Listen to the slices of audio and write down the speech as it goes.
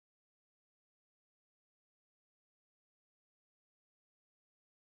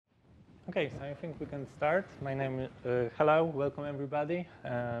Okay, so I think we can start. Hello, welcome everybody.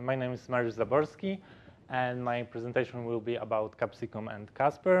 My name is Mariusz Zaborski, and my presentation will be about Capsicum and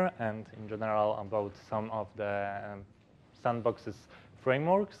Casper, and in general about some of the sandboxes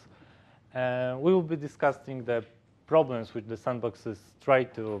frameworks. We will be discussing the problems which the sandboxes try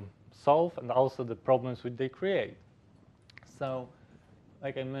to solve, and also the problems which they create. So,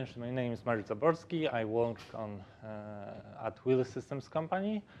 like I mentioned, my name is Mariusz Zaborski. I work at Wheel Systems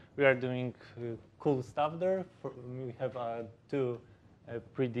company. We are doing cool stuff there. We have two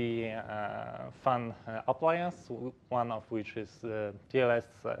pretty fun appliances, one of which is TLS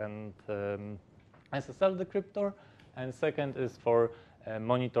and SSL decryptor, and second is for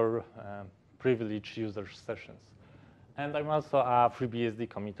monitor privileged user sessions. And I'm also a FreeBSD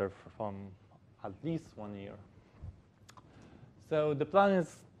committer from at least 1 year. So the plan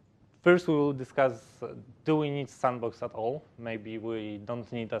is, first we will discuss, do we need sandbox at all? Maybe we don't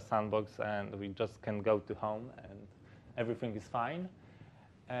need a sandbox and we just can go to home and everything is fine.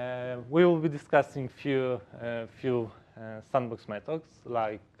 We will be discussing few sandbox methods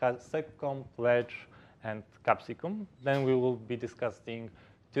like seccomp, pledge, and capsicum. Then we will be discussing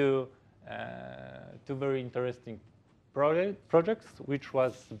two very interesting projects which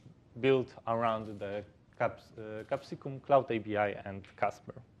was built around the Capsicum, Cloud API, and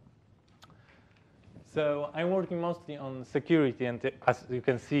Casper. So I'm working mostly on security, and as you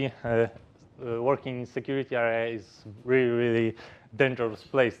can see, working in security area is really dangerous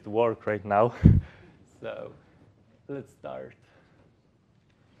place to work right now. So let's start.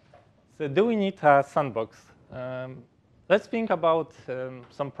 So do we need a sandbox? Let's think about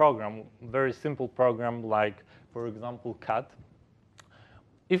some program, very simple program like, for example, cat.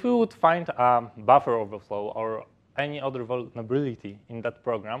 If we would find a buffer overflow or any other vulnerability in that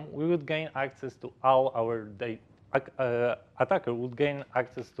program, we would gain access to all our data. Attacker would gain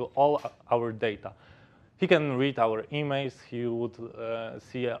access to all our data. He can read our emails, he would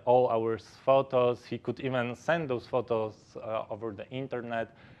see all our photos, he could even send those photos over the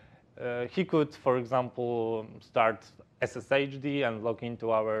internet. He could, for example, start SSHD and log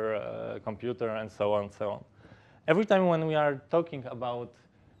into our computer and so on and so on. Every time when we are talking about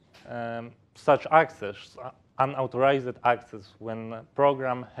such access, unauthorized access, when a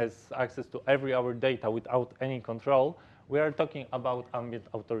program has access to every our data without any control, we are talking about ambient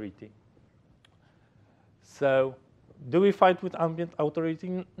authority. So do we fight with ambient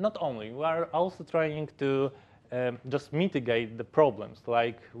authority? Not only, we are also trying to just mitigate the problems.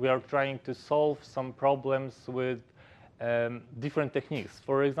 Like we are trying to solve some problems with different techniques.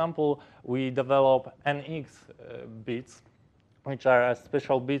 For example, we develop NX bits, which are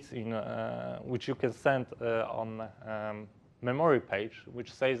special bits in which you can send on memory page,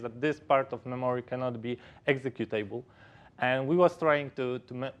 which says that this part of memory cannot be executable. And we was trying to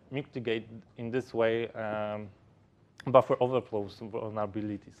mitigate in this way buffer overflows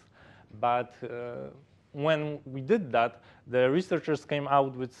vulnerabilities. But when we did that, the researchers came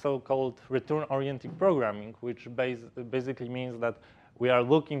out with so-called return-oriented programming, which basically means that we are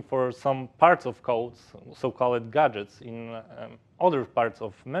looking for some parts of codes, so-called gadgets, in other parts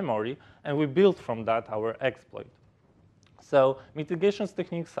of memory, and we build from that our exploit. So mitigation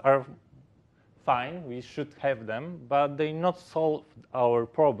techniques are fine, we should have them, but they not solve our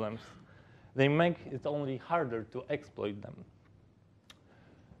problems. They make it only harder to exploit them.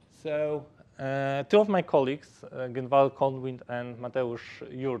 So two of my colleagues, Gunvald Kolwind and Mateusz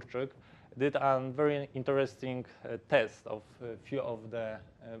Jurczyk, did a very interesting test of a few of the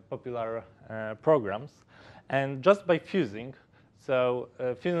popular programs. And just by fusing, so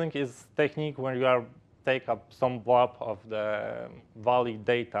fusing is technique where you take up some blob of the valid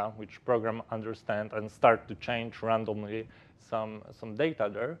data, which program understand, and start to change randomly some data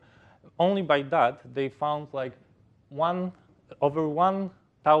there. Only by that, they found like over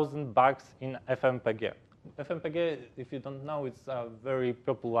 1,000 bugs in FMPG. FMPG, if you don't know, it's a very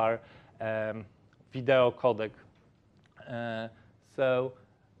popular video codec. So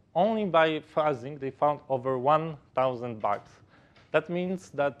only by fuzzing, they found over 1,000 bugs. That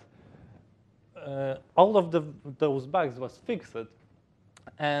means that all of those bugs was fixed,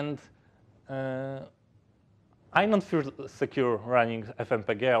 and I don't feel secure running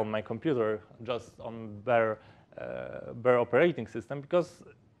FMPG on my computer just on bare operating system, because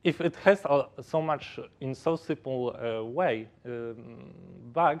if it has so much in so simple way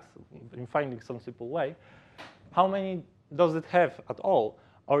bugs, in finding some simple way, how many does it have at all?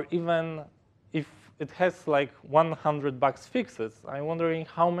 Or even if it has like 100 bugs fixes, I'm wondering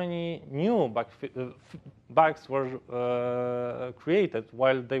how many new bugs were created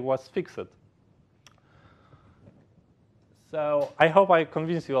while they was fixed. So I hope I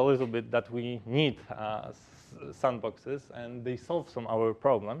convinced you a little bit that we need sandboxes and they solve some of our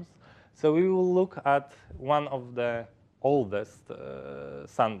problems. So we will look at one of the oldest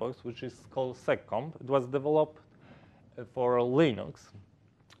sandbox, which is called seccomp. It was developed for Linux.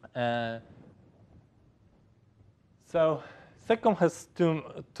 So seccomp has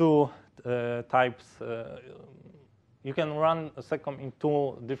two types. You can run a seccomp in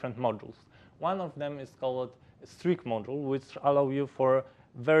two different modules. One of them is called a strict module, which allow you for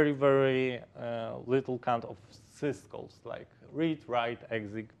very, very little count of syscalls, like read, write,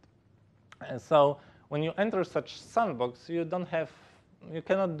 exit. And so when you enter such sandbox, you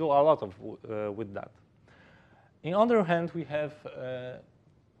cannot do a lot of with that. On the other hand, we have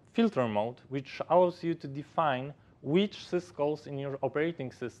filter mode, which allows you to define which syscalls in your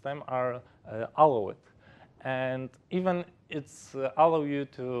operating system are allowed. And even it's allow you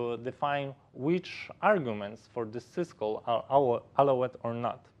to define which arguments for this syscall are allowed or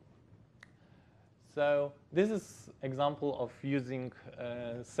not. So this is example of using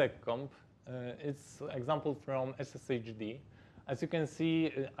seccomp. It's example from SSHD. As you can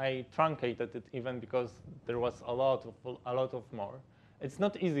see, I truncated it even because there was a lot of more. It's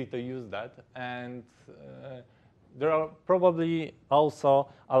not easy to use that, and there are probably also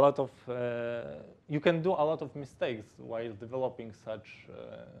a lot of you can do a lot of mistakes while developing such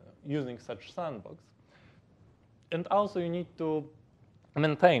using such sandbox. And also you need to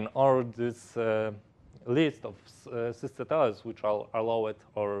maintain all this list of sysctls which are allowed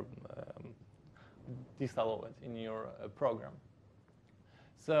or disallowed in your program.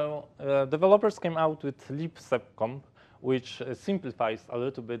 So developers came out with libseccomp, which simplifies a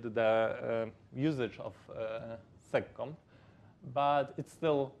little bit the usage of seccomp, but it's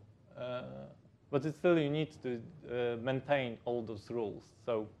still you need to maintain all those rules.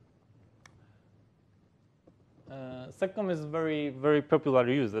 So seccomp is very, very popular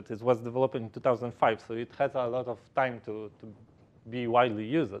used. It was developed in 2005, so it has a lot of time to be widely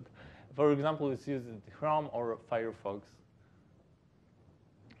used. For example, it's used in Chrome or Firefox.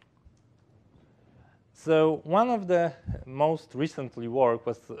 So one of the most recently work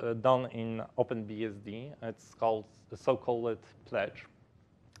was done in OpenBSD. It's called the so-called pledge.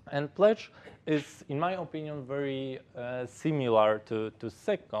 And pledge is, in my opinion, very similar to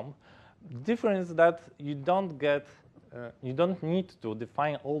seccomp. The difference is that you don't need to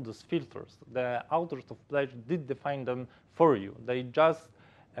define all those filters. The authors of pledge did define them for you. They just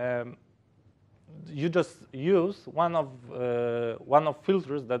you just use one of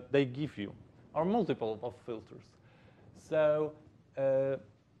filters that they give you, or multiple of filters. So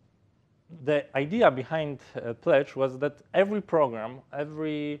the idea behind pledge was that every program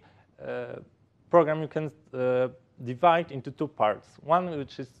you can divide into two parts. One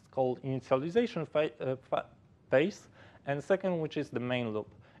which is called initialization phase, and second which is the main loop.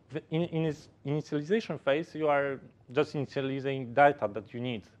 In its initialization phase, you are just initializing data that you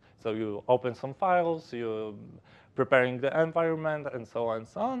need. So you open some files, you preparing the environment, and so on and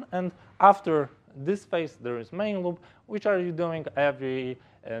so on. And after this phase, there is main loop, which are you doing every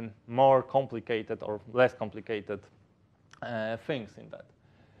more complicated or less complicated things in that.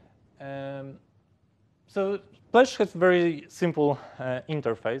 So Pledge has very simple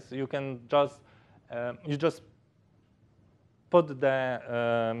interface. You can just put the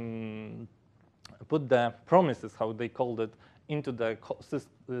promises, how they called it, into the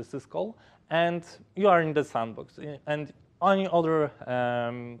syscall, and you are in the sandbox. And any other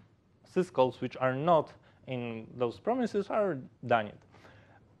syscalls which are not in those promises are done it.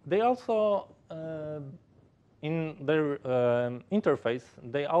 They also, in their interface,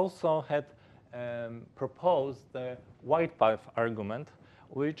 they also had proposed the wide path argument,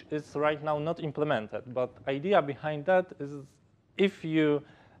 which is right now not implemented. But idea behind that is if you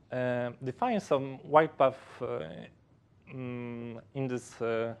define some wide path in this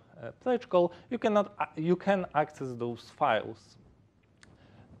pledge call, you can access those files.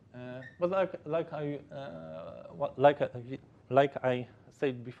 But like I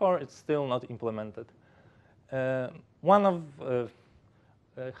said before, it's still not implemented. One of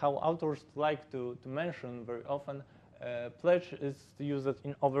how authors like to mention very often, pledge is used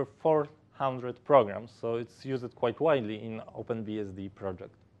in over 400 programs, so it's used quite widely in OpenBSD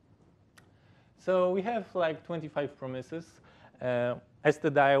project. So we have like 25 promises.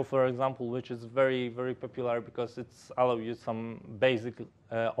 stdio, for example, which is very, very popular because it's allow you some basic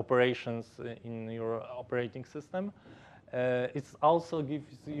operations in your operating system. It also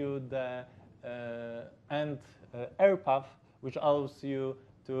gives you the end air path, which allows you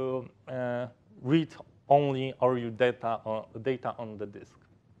to read only all your data on the disk.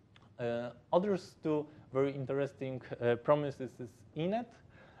 Others two very interesting promises is init,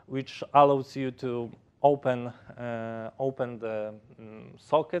 which allows you to open the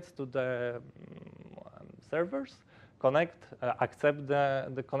sockets to the servers, connect, accept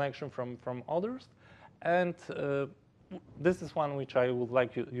the connection from others, and this is one which I would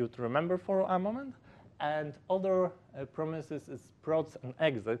like you to remember for a moment. And other promises is prods and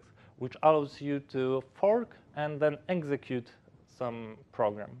execs, which allows you to fork and then execute some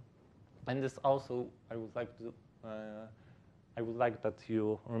program. And this also I would like that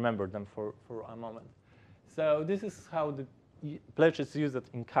you remember them for a moment. So this is how the pledge is used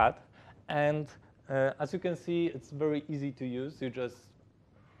in CAD, and as you can see, it's very easy to use. You just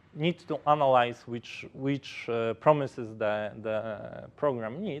need to analyze which promises the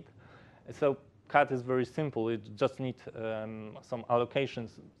program need. So CAD is very simple. It just needs some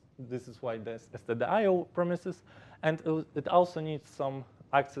allocations. This is why there's stdio promises, and it also needs some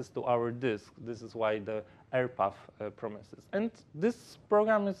access to our disk. This is why the airpath promises. And this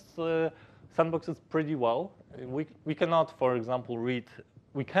program is sandboxes pretty well. We cannot, for example, we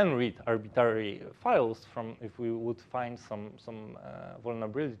can read arbitrary files from if we would find some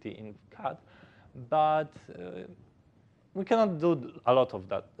vulnerability in CAD, but we cannot do a lot of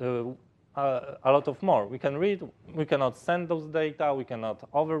that. A lot of more. We can read, we cannot send those data, we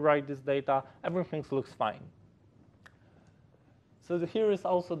cannot overwrite this data, everything looks fine. So here is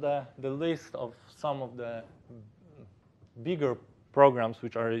also the list of some of the bigger programs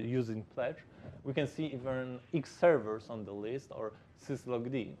which are using Pledge. We can see even X servers on the list or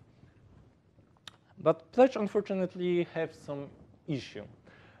syslogd. But Pledge unfortunately have some issue.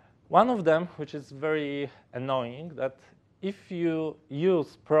 One of them, which is very annoying, that if you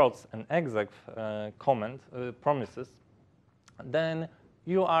use prods and exec promises, then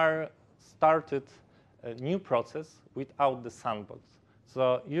you are started a new process without the sandbox.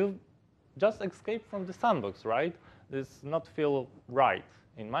 So you just escape from the sandbox, right? This not feel right,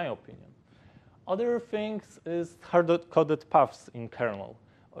 in my opinion. Other things is hard-coded paths in kernel.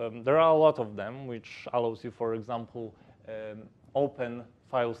 There are a lot of them, which allows you, for example, open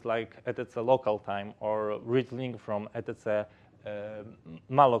files like etc local time or read link from etc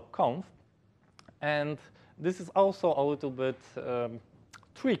malloc-conf. And this is also a little bit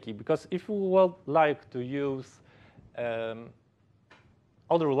tricky, because if you would like to use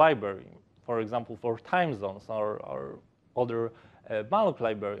other library, for example, for time zones or other malloc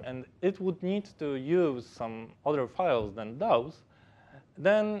library, and it would need to use some other files than those,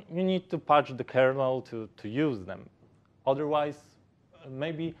 then you need to patch the kernel to use them. Otherwise,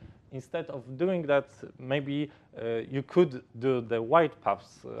 maybe instead of doing that, maybe you could do the white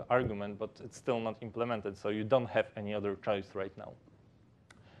paths argument, but it's still not implemented, so you don't have any other choice right now.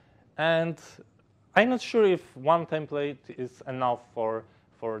 And I'm not sure if one template is enough for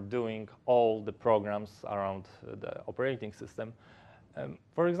doing all the programs around the operating system.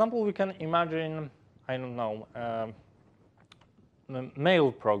 For example, we can imagine, I don't know, a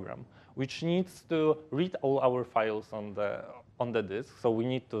mail program, which needs to read all our files on the disk. So we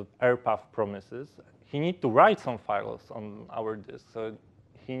need to airpath promises. He needs to write some files on our disk. So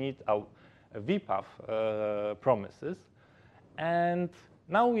he needs a vpath promises. And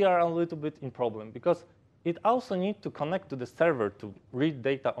now we are a little bit in problem, because it also needs to connect to the server to read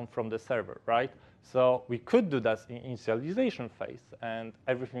data from the server, right? So we could do that in initialization phase, and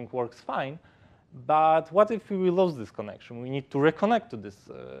everything works fine. But what if we lose this connection? We need to reconnect to this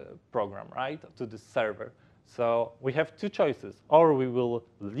program, right, to this server. So we have two choices. Or we will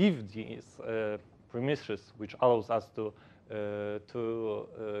leave these premises, which allows us to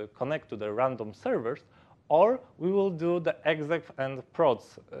connect to the random servers, or we will do the exec and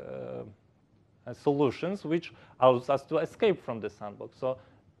prods solutions, which allows us to escape from the sandbox. So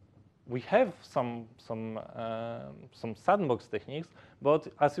we have some sandbox techniques, but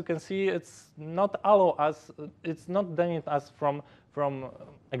as you can see, it's not allow us. It's not done us from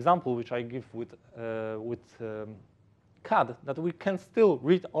example which I give with CAD, that we can still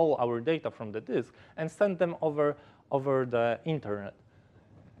read all our data from the disk and send them over the internet.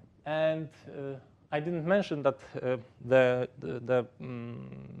 And I didn't mention that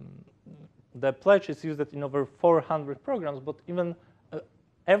the pledge is used in over 400 programs, but even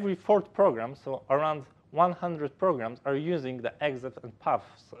every fourth program, so around 100 programs, are using the exec and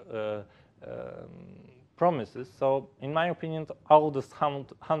paths promises. So in my opinion, all those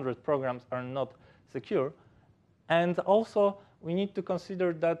 100 programs are not secure. And also, we need to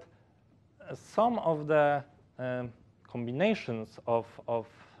consider that some of the combinations of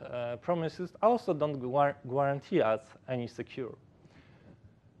promises also don't guarantee us any secure.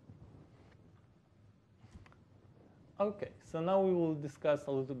 Okay, So now we will discuss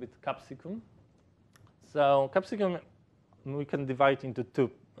a little bit Capsicum. So Capsicum we can divide into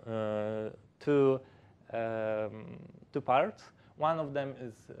two parts. One of them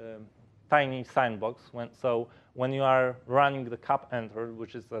is tiny sandbox. When you are running the cap-enter,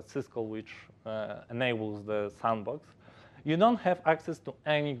 which is a syscall which enables the sandbox, you don't have access to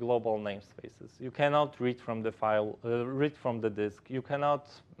any global namespaces. You cannot read from the file, read from the disk. You cannot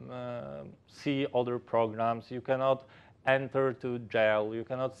see other programs. You cannot enter to jail. You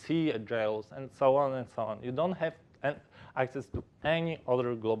cannot see jails, and so on and so on. You don't have access to any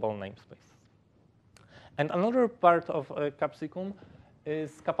other global namespace. And another part of Capsicum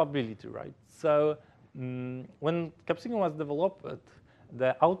is capability, right? So when Capsicum was developed,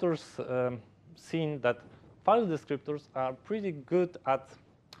 the authors seen that file descriptors are pretty good at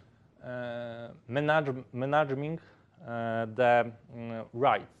managing the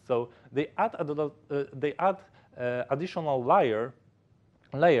writes. So they add additional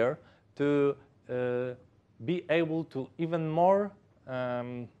layer to be able to even more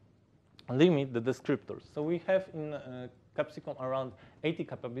limit the descriptors. So we have in Capsicum around 80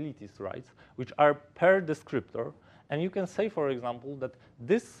 capabilities rights, which are per descriptor. And you can say, for example, that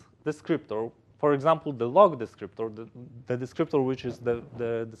this descriptor, for example, the log descriptor, the descriptor which is the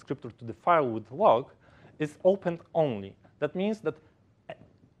descriptor to the file with log, is open only. That means that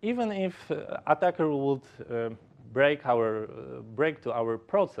even if attacker would break to our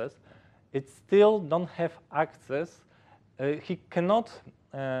process, it still don't have access. He cannot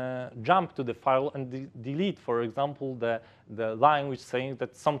jump to the file and delete, for example, the line which saying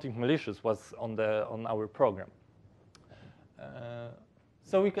that something malicious was on our program.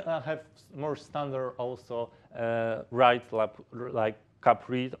 So we can have more standard also write like cap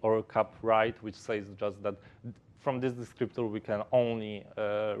read or cap write, which says just that from this descriptor we can only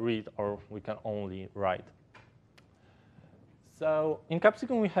read or we can only write. So in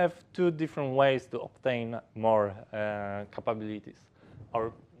Capsicum we have two different ways to obtain more capabilities,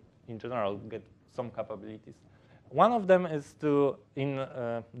 or in general get some capabilities. One of them is to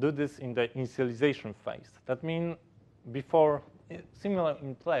do this in the initialization phase. That means before, similar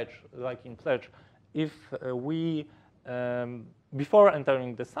in Pledge, like in Pledge, if we before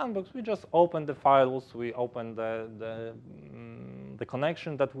entering the sandbox, we just open the files, we open the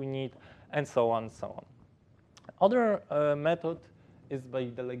connection that we need, and so on and so on. Other method is by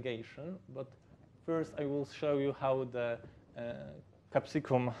delegation, but first I will show you how the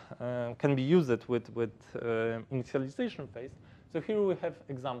Capsicum can be used with initialization phase. So here we have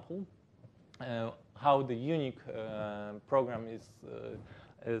example how the unique program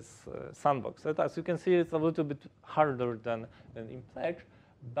is sandbox. As you can see, it's a little bit harder than in Pledge,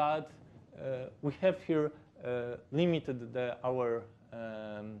 but we have here limited our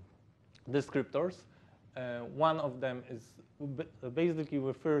descriptors. One of them is basically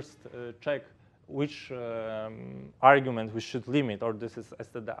we first check which argument we should limit, or this is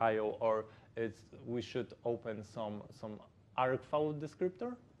std.io, or we should open some arg file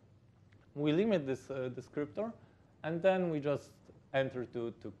descriptor. We limit this descriptor, and then we just enter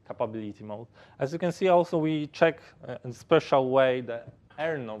to capability mode. As you can see, also we check in a special way the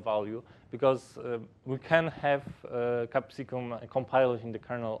errno value, because we can have Capsicum compiled in the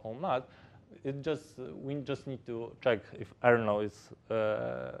kernel or not. We just need to check if errno is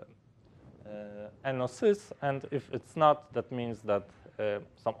errno-sys, and if it's not, that means that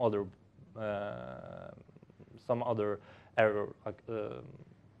some other error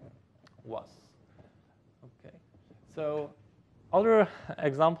was. Okay. So other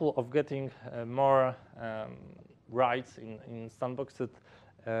example of getting more rights in sandboxed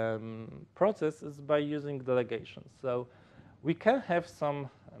process is by using delegation. So we can have some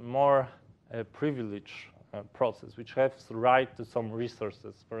more privileged process which has right to some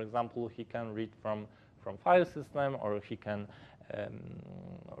resources. For example, he can read from file system, or he can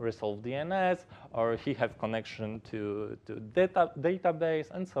resolve DNS, or he have connection to database,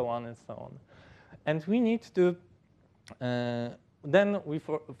 and so on and so on. And we need to then we,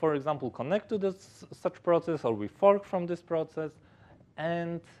 for example, connect to this such process, or we fork from this process,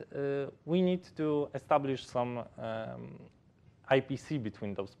 and we need to establish some IPC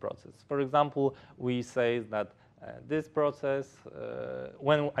between those processes. For example, we say that this process,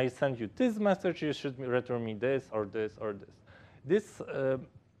 when I send you this message, you should return me this or this or this.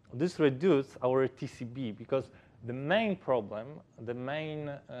 This reduces our TCB, because the main problem, the main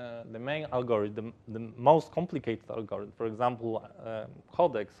algorithm, the most complicated algorithm, for example,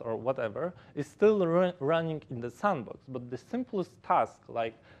 codecs or whatever, is still running in the sandbox. But the simplest task,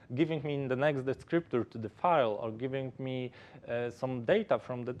 like giving me the next descriptor to the file, or giving me some data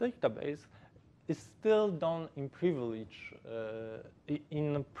from the database, is still done in privilege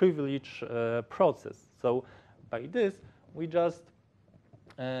process. So by this, we just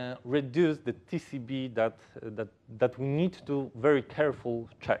reduce the TCB that we need to very careful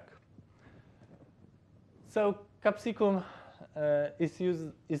check. So Capsicum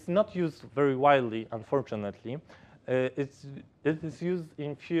is not used very widely, unfortunately. It is used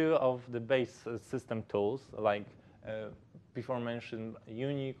in few of the base system tools, like before mentioned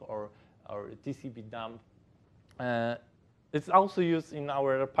Unique or TCB dump. It's also used in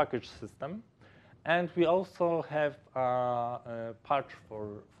our package system. And we also have a patch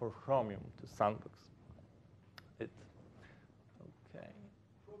for Chromium to sandbox it. Okay.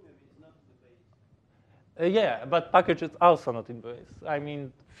 Chromium is not the base. Yeah, but package is also not in base. I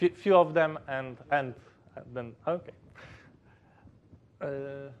mean, few of them, and then okay.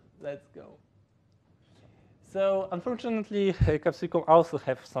 Let's go. So unfortunately, Capsicum also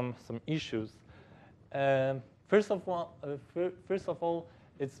have some issues. First of all,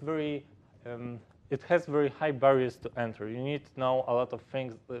 it's very it has very high barriers to enter. You need to know a lot of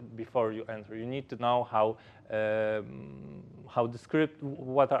things before you enter. You need to know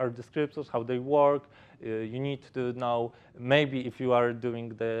what are the scripts, how they work. You need to know, maybe if you are doing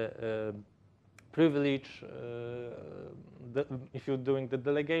the privilege, if you're doing the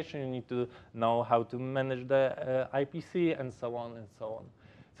delegation, you need to know how to manage the IPC and so on and so on.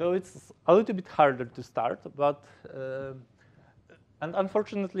 So it's a little bit harder to start, but and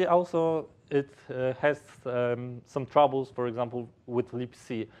unfortunately also it has some troubles, for example, with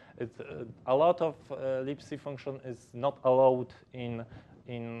libc. A lot of libc function is not allowed in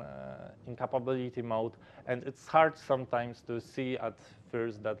capability mode, and it's hard sometimes to see at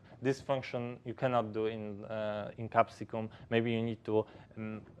first that this function you cannot do in Capsicum. Maybe you need to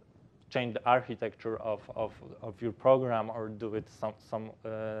change the architecture of your program or do it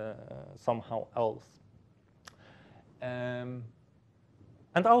somehow else.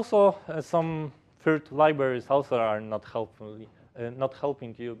 And also some third libraries also are not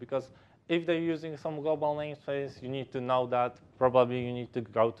helping you, because if they're using some global namespace, you need to know that. Probably you need to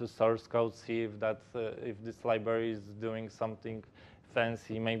go to source code, see if this library is doing something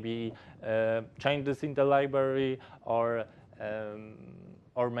fancy, maybe change this in the library, or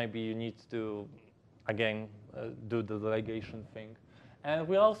maybe you need to again do the delegation thing. And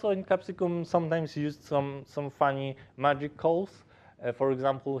we also in Capsicum sometimes use some funny magic calls. For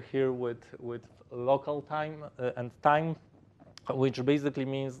example, here with local time and time, which basically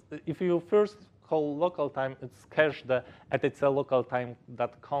means if you first call local time, it's cached at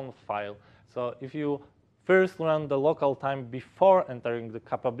etclocaltime.conf file. So if you first run the local time before entering the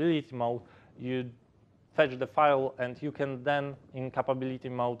capability mode, you fetch the file, and you can then in capability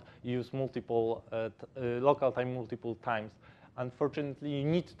mode use multiple local time multiple times. Unfortunately, you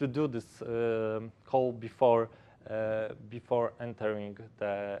need to do this call before entering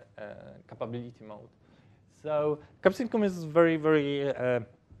the capability mode. So Capsicum is very, very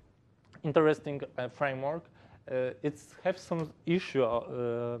interesting framework. It has some issue,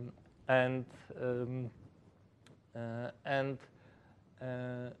 and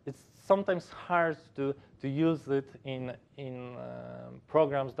it's sometimes hard to use it in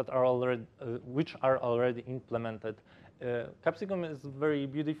programs that are already which are already implemented. Capsicum is very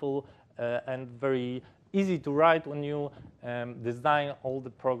beautiful and very easy to write when you design all the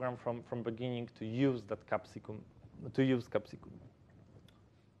program from beginning to use that Capsicum,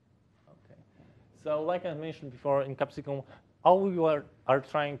 Okay. So like I mentioned before, in Capsicum, all we are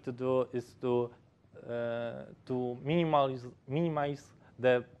trying to do is to minimize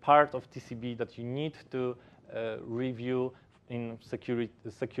the part of TCB that you need to review in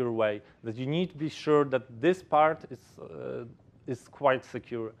secure way. That you need to be sure that this part is quite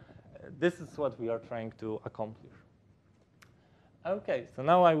secure. This is what we are trying to accomplish. Okay, so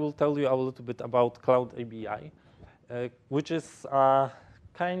now I will tell you a little bit about Cloud ABI, which is a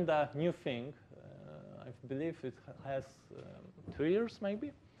kind of new thing. I believe it has 2 years,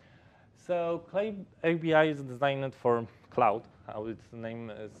 maybe. So Cloud ABI is designed for cloud, how its name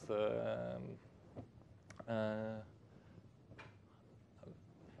is.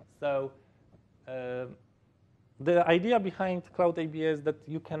 The idea behind Cloud ABI is that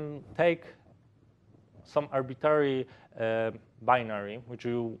you can take some arbitrary binary, which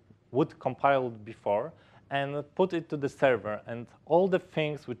you would compile before, and put it to the server. And all the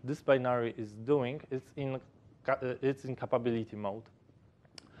things which this binary is doing is it's in capability mode.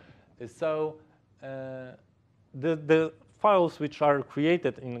 So the files which are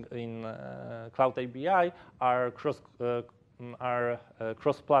created in Cloud ABI are are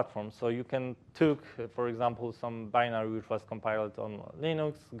cross-platform. So you can take, for example, some binary which was compiled on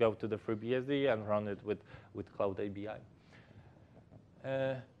Linux, go to the FreeBSD and run it with Cloud ABI.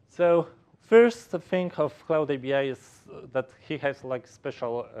 So first thing of Cloud ABI is that he has like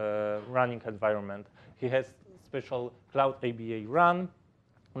special running environment. He has special Cloud ABI run.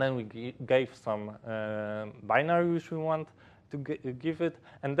 Then we gave some binary which we want to give it,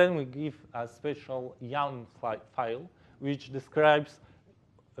 and then we give a special YAML file which describes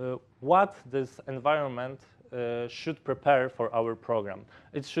what this environment should prepare for our program.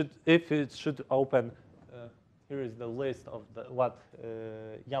 It should open. Here is the list of what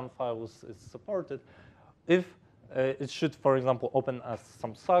YAML files is supported. If it should, for example, open as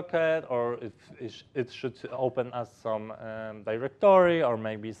some socket, or if it should open as some directory, or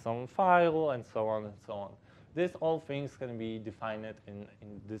maybe some file, and so on and so on. These all things can be defined in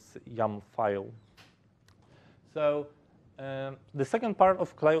this YAML file. So the second part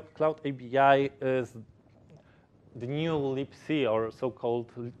of Cloud ABI is the new libc, or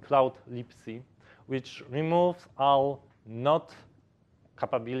so-called Cloud libc, which removes all not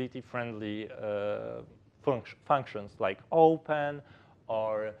capability-friendly functions like open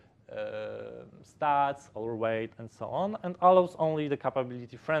or stats or wait and so on, and allows only the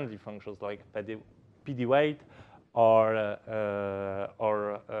capability-friendly functions like pdwait or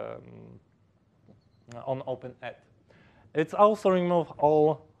on open-ed. It also removes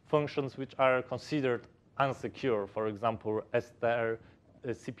all functions which are considered unsecure, for example, str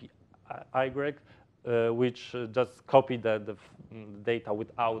cpy, which just copy the data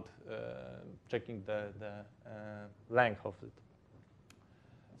without checking the length of it.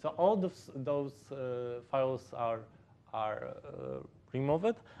 So all those files are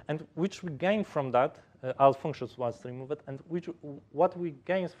removed, and which we gain from that, all functions was removed, and what we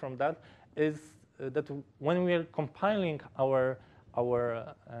gain from that is that when we are compiling our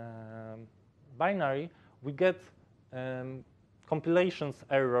binary, we get compilations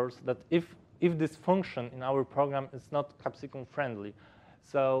errors that if this function in our program is not Capsicum friendly.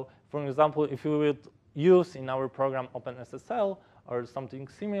 So, for example, if we would use in our program OpenSSL or something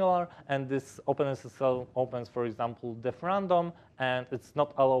similar, and this OpenSSL opens, for example, def random, and it's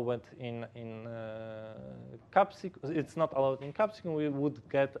not allowed in Capsicum. It's not allowed in Capsicum. We would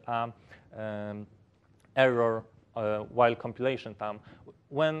get error while compilation time.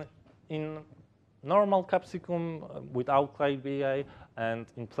 When in normal Capsicum without Cloud ABI and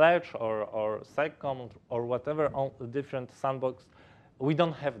in Pledge or SecCom or whatever different sandbox, we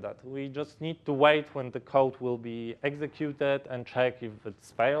don't have that. We just need to wait when the code will be executed and check if it's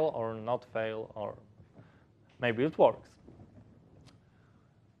fail or not fail, or maybe it works.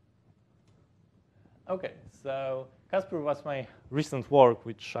 Okay, so Casper was my recent work,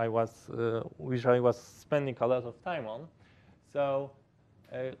 which I was spending a lot of time on. So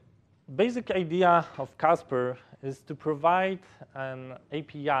basic idea of Casper is to provide an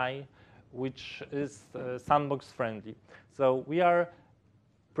API which is sandbox friendly. So we are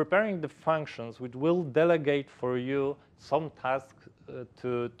preparing the functions which will delegate for you some tasks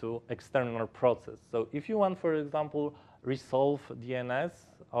to external process. So if you want, for example, resolve DNS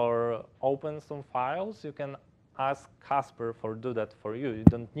or open some files, you can ask Casper for do that for you. You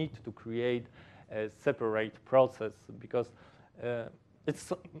don't need to create a separate process, because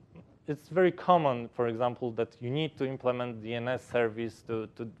it's very common, for example, that you need to implement DNS service to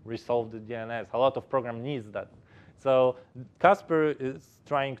resolve the DNS. A lot of program needs that. So Casper is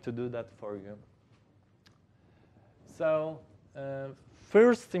trying to do that for you. So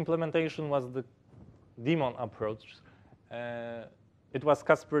first implementation was the daemon approach. It was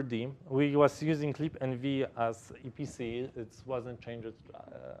Casper D. We was using libnv as EPC. It wasn't changed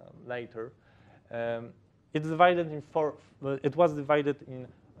later. It was divided in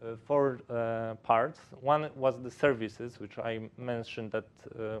four parts. One was the services, which I mentioned, that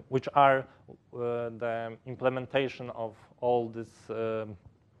which are the implementation of all this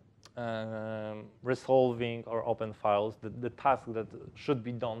resolving or open files, the task that should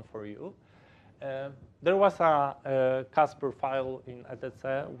be done for you. There was a Casper file in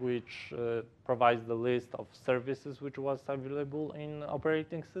etc, which provides the list of services which was available in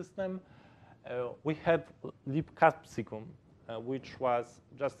operating system. We had libcapsicum, which was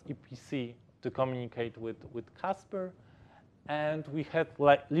just EPC to communicate with Casper. And we had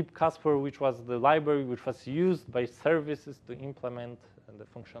libcasper, which was the library which was used by services to implement the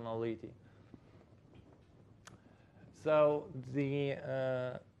functionality. So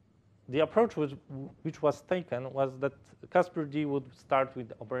the approach which was taken was that Casper D would start with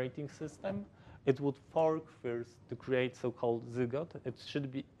the operating system. It would fork first to create so-called zygote.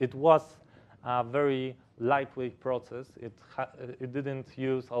 It was a very lightweight process. It didn't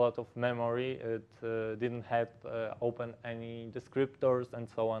use a lot of memory. It didn't have open any descriptors and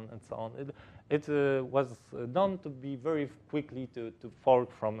so on and so on. It was done to be very quickly to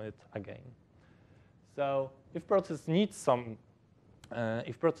fork from it again. So if process needs some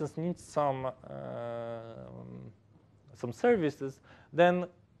services, then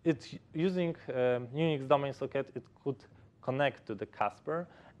it's using Unix domain socket. It could connect to the Casper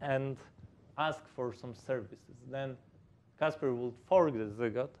and ask for some services. Then Casper will fork the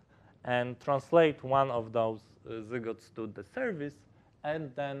zygote and translate one of those zygotes to the service,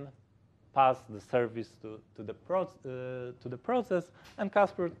 and then pass the service to the process, and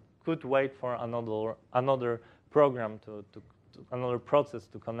Casper could wait for another program another process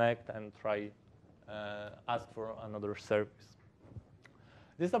to connect and try ask for another service.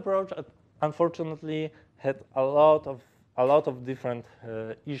 This approach, unfortunately, had a lot of different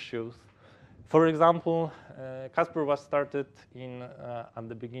issues. For example, Casper was started at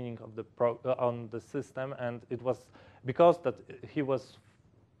the beginning of on the system, and it was because that he was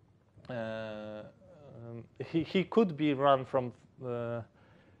he could be run from.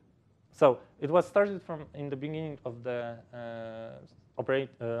 So it was started from in the beginning of the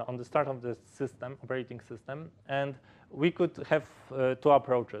on the start of the operating system, and we could have two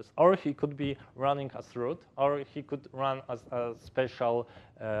approaches. Or he could be running as root, or he could run as a special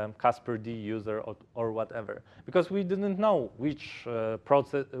Casper D user or whatever. Because we didn't know which the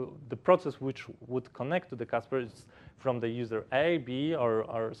process which would connect to the Casper is from the user A, B,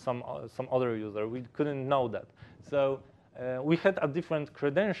 or some other user. We couldn't know that. So we had a different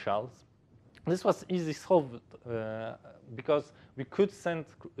credentials. This was easy solved because we could send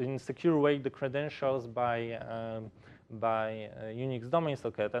in secure way the credentials by Unix domain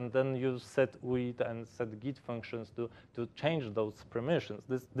socket, and then use set uit and set git functions to change those permissions.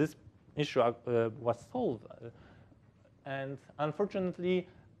 This issue was solved, and unfortunately,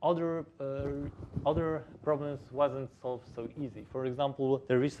 other problems wasn't solved so easy. For example,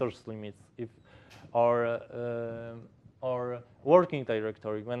 the resource limits, or working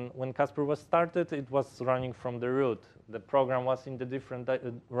directory. When Casper was started, it was running from the root. The program was in the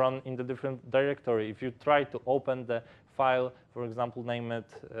run in the different directory. If you try to open the file, for example, name it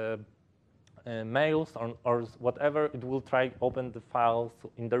mails or whatever, it will try open the files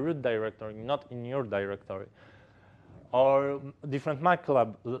in the root directory, not in your directory. Or different Mac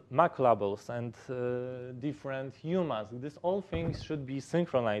labels and different UMAs. These all things should be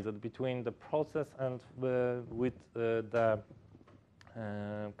synchronized between the process and with the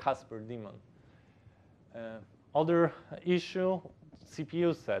Casper daemon. Other issue,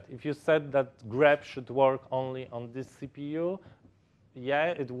 CPU set. If you said that grep should work only on this CPU, yeah,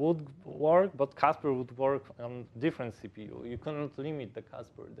 it would work, but Casper would work on different CPU. You couldn't limit the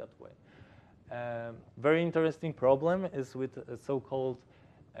Casper that way. Very interesting problem is with so-called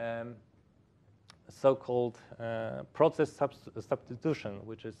process substitution,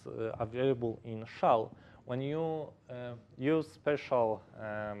 which is available in shell. When you use special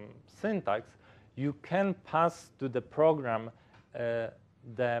syntax, you can pass to the program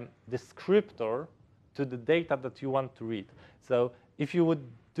the descriptor to the data that you want to read. So if you would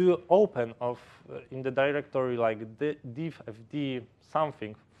do open of in the directory like diff fd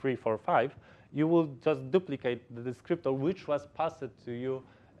something 345, you will just duplicate the descriptor which was passed to you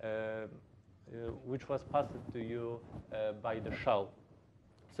by the shell.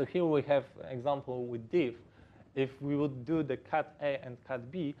 So here we have an example with diff. If we would do the cat A and cat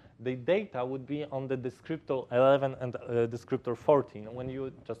B, the data would be on the descriptor 11 and descriptor 14. When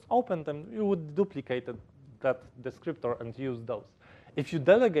you just open them, you would duplicate that descriptor and use those. If you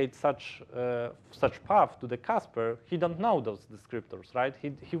delegate such path to the Casper, he don't know those descriptors, right?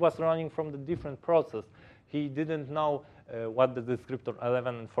 He was running from the different process. He didn't know what the descriptor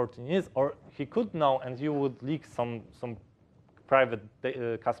 11 and 14 is, or he could know, and you would leak some private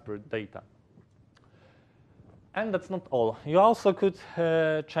Casper data. And that's not all. You also could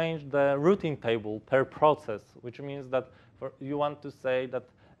change the routing table per process, which means that you want to say that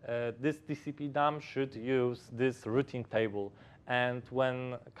this TCP DAM should use this routing table. And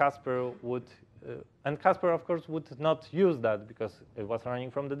when Casper would, and Casper, of course, would not use that because it was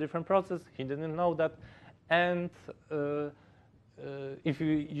running from the different process. He didn't know that. And if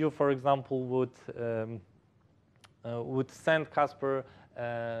you, for example, would send Casper,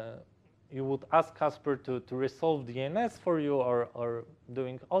 you would ask Casper to resolve DNS for you or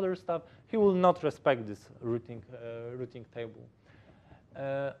doing other stuff, he will not respect this routing table.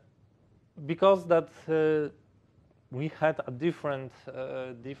 Because that we had a different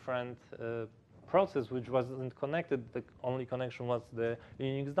process which wasn't connected, the only connection was the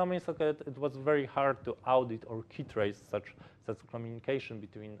Unix domain socket, it was very hard to audit or key trace such communication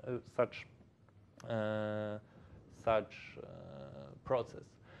between such process.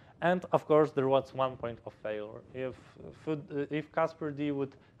 And of course, there was one point of failure. If Casper-D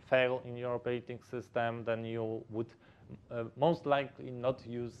would fail in your operating system, then you would most likely not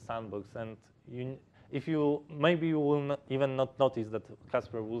use Sandbox. And maybe you will not even not notice that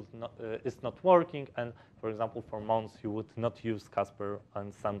Casper is not working. And for example, for months, you would not use Casper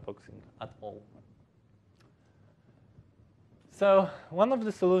and sandboxing at all. So one of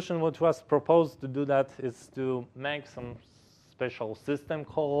the solutions which was proposed to do that is to make some special system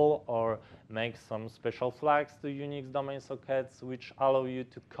call or make some special flags to Unix domain sockets which allow you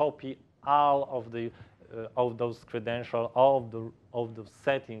to copy all of those credentials, all of the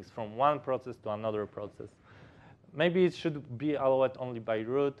settings from one process to another process. Maybe it should be allowed only by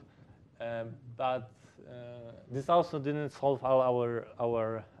root, but this also didn't solve all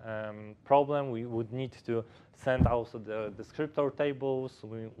our problem. We would need to send also the descriptor tables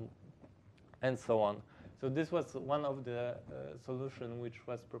and so on. So this was one of the solutions which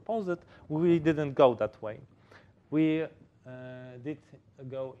was proposed. We didn't go that way. We did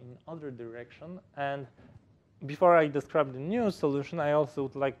go in other direction. And before I describe the new solution, I also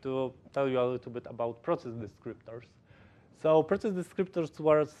would like to tell you a little bit about process descriptors. So process descriptors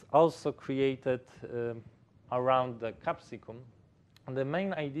was also created around the Capsicum. And the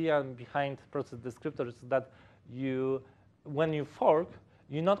main idea behind process descriptors is that when you fork,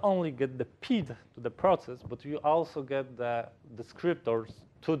 you not only get the PID to the process, but you also get the descriptors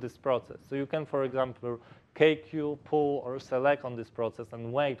to this process. So you can, for example, KQ, pull, or select on this process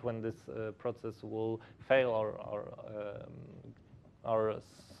and wait when this process will fail or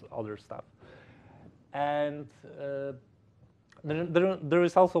other stuff. And there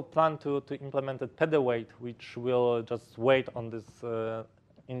is also a plan to implement a pedawait, which will just wait on this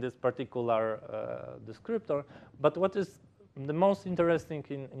in this particular descriptor. But what is the most interesting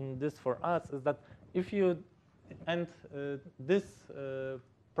in this for us is that if you this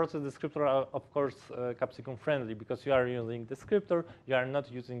process descriptor are, of course, Capsicum friendly because you are using descriptor, you are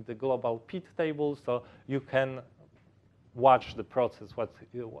not using the global PID table, so you can watch the process, what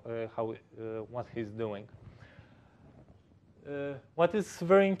he's doing. What is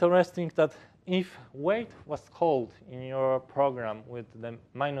very interesting that if wait was called in your program with the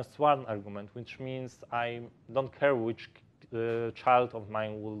 -1 argument, which means I don't care which child of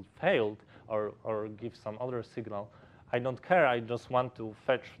mine will fail or give some other signal, I don't care. I just want to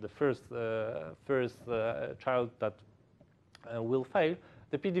fetch the first child that will fail.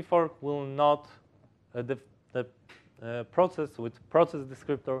 The PD fork will not. The process with process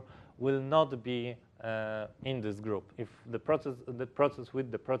descriptor will not be in this group. If the process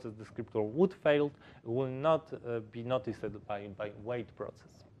with the process descriptor would fail, it will not be noticed by wait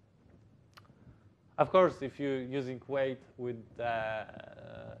process. Of course, if you're using wait with the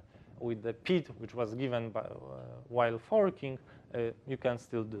PID, which was given while forking, you can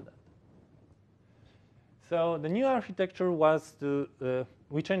still do that. So the new architecture was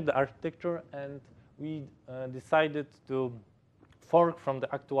we changed the architecture and we decided to fork from the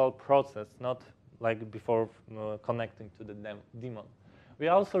actual process, not like before connecting to the daemon. We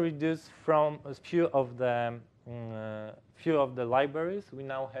also reduced from a few of the libraries. We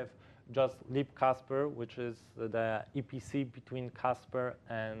now have just libcasper, which is the EPC between Casper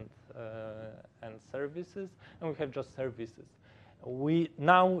and services, and we have just services.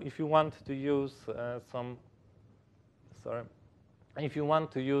 Now, if you want to use if you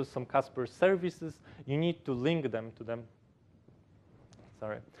want to use some Casper services, you need to link them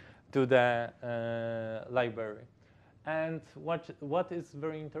to the library. And what is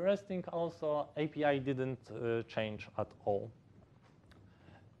very interesting also, API didn't change at all.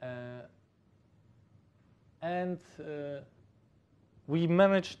 We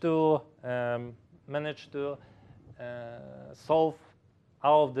managed to solve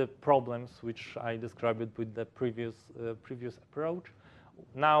all of the problems which I described with the previous approach.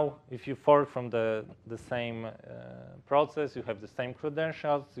 Now, if you fork from the same process, you have the same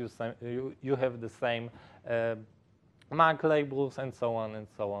credentials, you have the same MAC labels, and so on and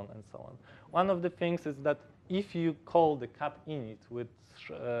so on and so on. One of the things is that if you call the cap init with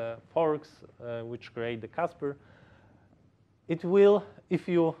forks which create the Casper, it will, if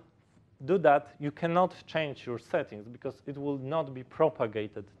you do that, you cannot change your settings because it will not be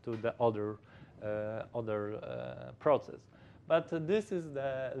propagated to the other process. But this is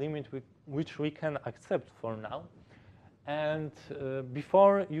the limit which we can accept for now. And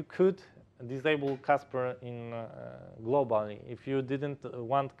before you could disable Casper in globally. If you didn't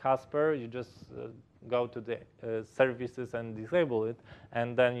want Casper, you just go to the services and disable it,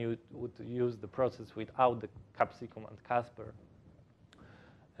 and then you would use the process without the Capsicum and Casper.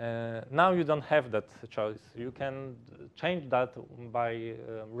 Now you don't have that choice. You can change that by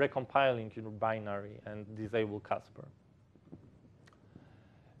recompiling your binary and disable Casper.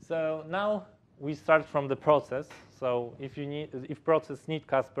 So now we start from the process. So if process need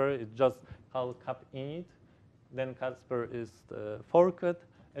Casper, it just call cap init. Then Casper is forked.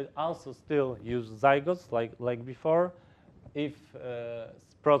 It also still uses zygotes like before. If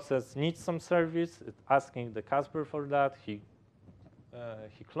process needs some service, it's asking the Casper for that. He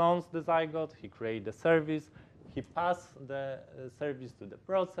clones the zygote, he creates the service, he passes the service to the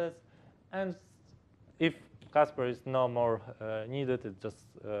process, and if Casper is no more needed, it just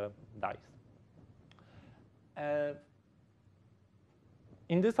dies.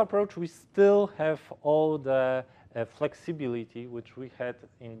 In this approach, we still have all the flexibility which we had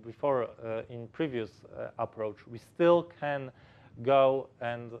in previous approach. We still can go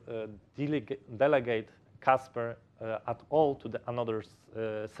and delegate Casper at all to another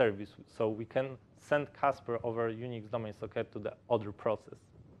service. So we can send Casper over Unix domain socket to the other process.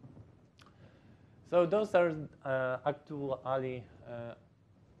 So those are actually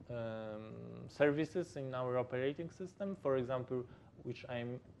services in our operating system. For example, which I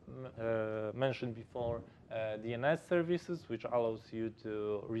mentioned before, DNS services, which allows you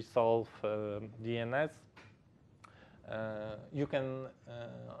to resolve DNS. You can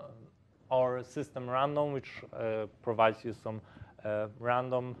or system random, which provides you some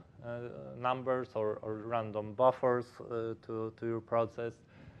random numbers or random buffers to your process,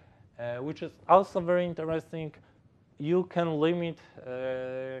 which is also very interesting. You can limit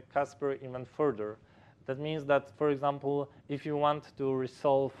Casper even further. That means that, for example, if you want to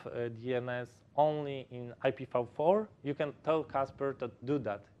resolve DNS only in IPv4, you can tell Casper to do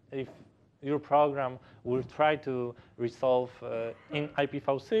that. If your program will try to resolve in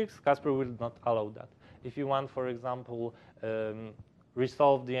IPv6, Casper will not allow that. If you want, for example,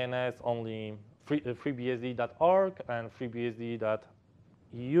 resolve DNS only freebsd.org and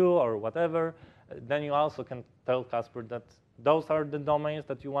freebsd.eu or whatever, then you also can tell Casper that those are the domains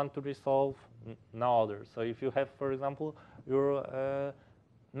that you want to resolve, no others. So if you have, for example, your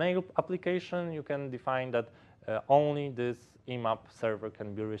mail application, you can define that only this IMAP server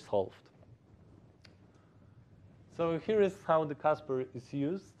can be resolved. So here is how the Casper is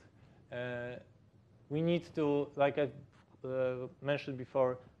used. We need to, like I mentioned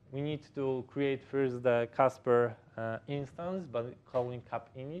before, we need to create first the Casper instance by calling cap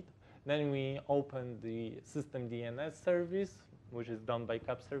init. Then we open the system DNS service, which is done by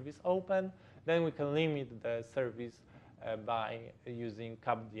cap service open. Then we can limit the service by using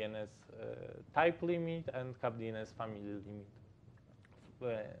cap DNS type limit and cap DNS family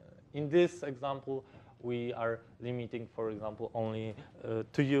limit. In this example, we are limiting, for example, only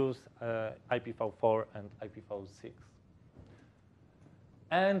to use IPv4 and IPv6.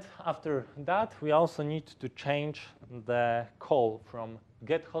 And after that, we also need to change the call from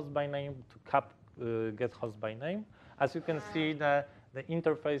getHostByName to cap getHostByName. As you can see, the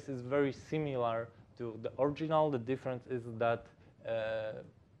interface is very similar to the original. The difference is that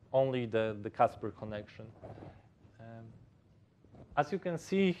only the Casper connection. As you can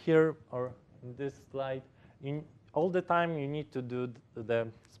see here, or in this slide, all the time you need to do the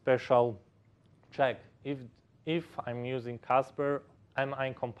special check. If I'm using Casper, am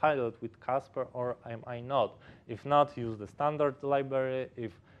I compiled with Casper or am I not? If not, use the standard library.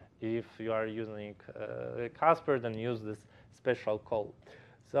 If you are using Casper, then use this special call.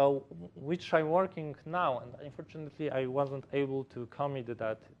 So which I'm working now, and unfortunately I wasn't able to commit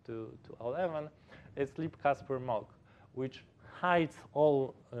that to 11, is libcasper-mock, which hides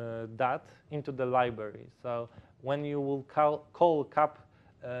all that into the library. So when you will call cap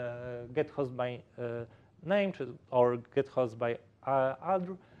getHostByName or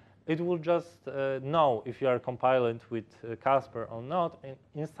getHostByAddr, it will just know if you are compiled with Casper or not. And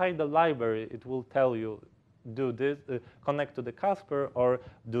inside the library, it will tell you, do this, connect to the Casper, or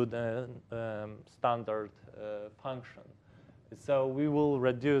do the standard function. So we will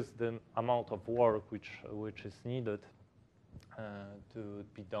reduce the amount of work which is needed to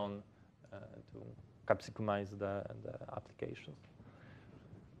be done to capsicumize the applications.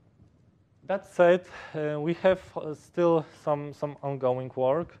 That said, we have still some ongoing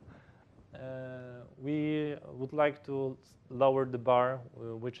work. We would like to lower the bar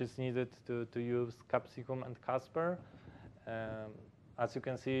which is needed to use Capsicum and Casper. As you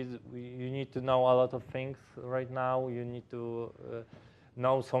can see, you need to know a lot of things right now. You need to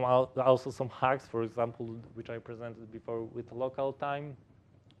know also some hacks, for example, which I presented before with local time,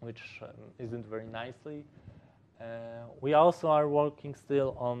 which isn't very nicely. We also are working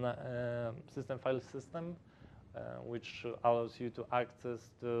still on system file system, which allows you to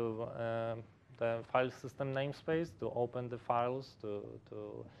access to the file system namespace, to open the files,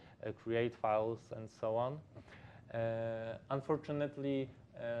 to create files, and so on. Unfortunately,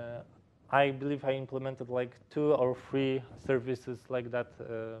 I believe I implemented like 2 or 3 services like that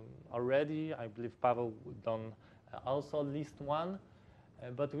already. I believe Pavel done also at least 1.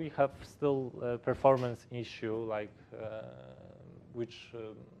 But we have still a performance issue, like which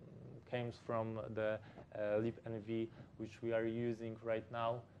comes from the libenv, which we are using right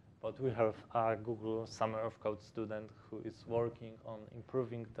now. But we have a Google Summer of Code student who is working on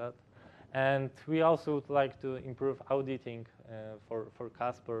improving that. And we also would like to improve auditing for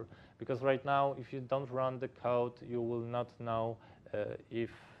Casper, because right now, if you don't run the code, you will not know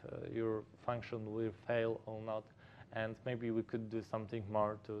if your function will fail or not. And maybe we could do something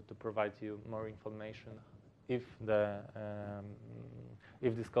more to provide you more information if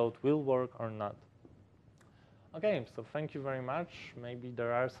this code will work or not. Okay, so thank you very much. Maybe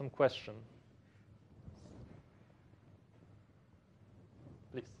there are some questions.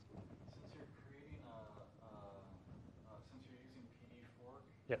 Please. Since you're creating since you're using PD4,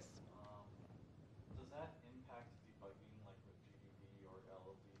 Yes. Does that impact debugging, like with GDB or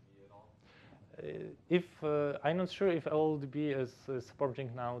LLDB at all? I'm not sure if LLDB is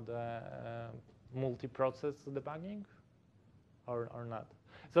supporting now the multi-process debugging or not.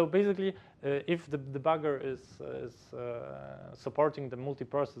 So basically, if the debugger is supporting the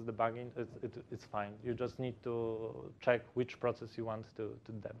multi-process debugging, it's fine. You just need to check which process you want to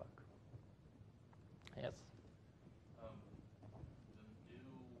debug. Yes? The new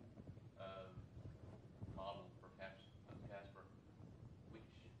model for Casper, which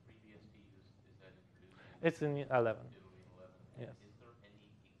FreeBSD is that introduced in? It's in 11. It'll be 11. Yes. Is there any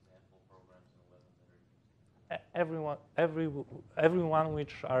example programs in 11 that are used? Everyone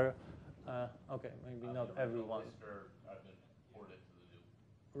which are, okay, maybe not everyone. Have been ported to the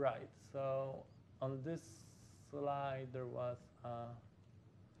new. Right, so on this slide there was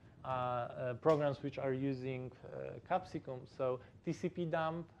programs which are using Capsicum, so TCP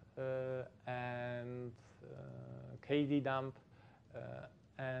dump and KD dump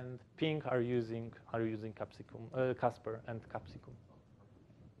and ping are using Capsicum, Casper and Capsicum.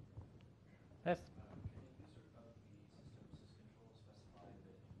 Yes.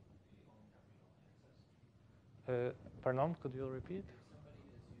 Pardon, could you repeat? If somebody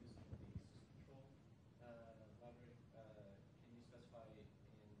is using the syscontrol library, can you specify in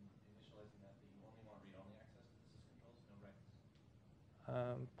initializing that you only want read-only access to the syscontrols, no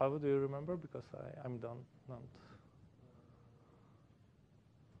writes? Pavel, do you remember? Because I'm done. Not.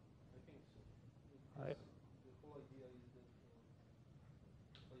 I think so. The whole idea is that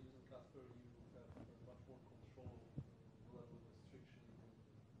by using Casper, you have much more control of the level of restriction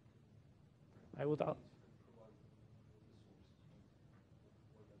I would.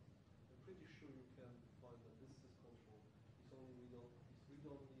 Pretty sure you can find that this is control. It's only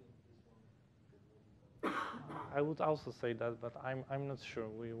read-only, and this one I would also say that, but I'm not sure.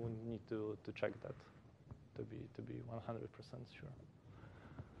 We would need to check that to be 100% sure.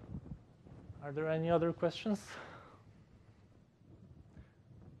 Are there any other questions?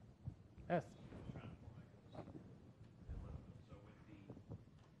 Yes.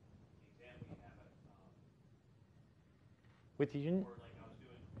 With the union. Or like I was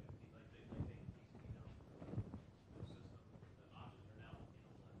doing, like they take TCP dump system, the options are now in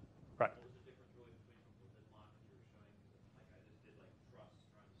 11. Right. What was the difference really between the block that you were showing? Like I just did like trust,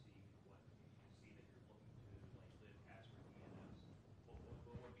 trying to see what you see that you're looking to like lib Casper DNS.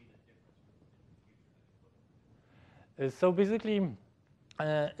 What would be the difference in the future that you're looking to do? So basically,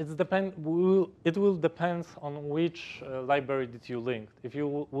 it will depend on which library that you link. If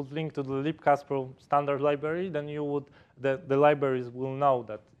you would link to the libcasper standard library, then you would the libraries will know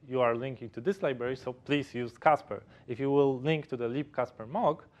that you are linking to this library. So please use Casper. If you will link to the libcasper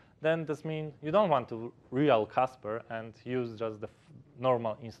mock, then this means you don't want to real Casper and use just the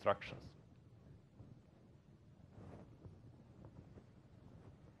normal instructions.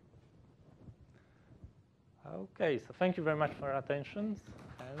 Okay, so thank you very much for your attention,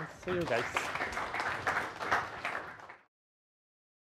 and see you guys.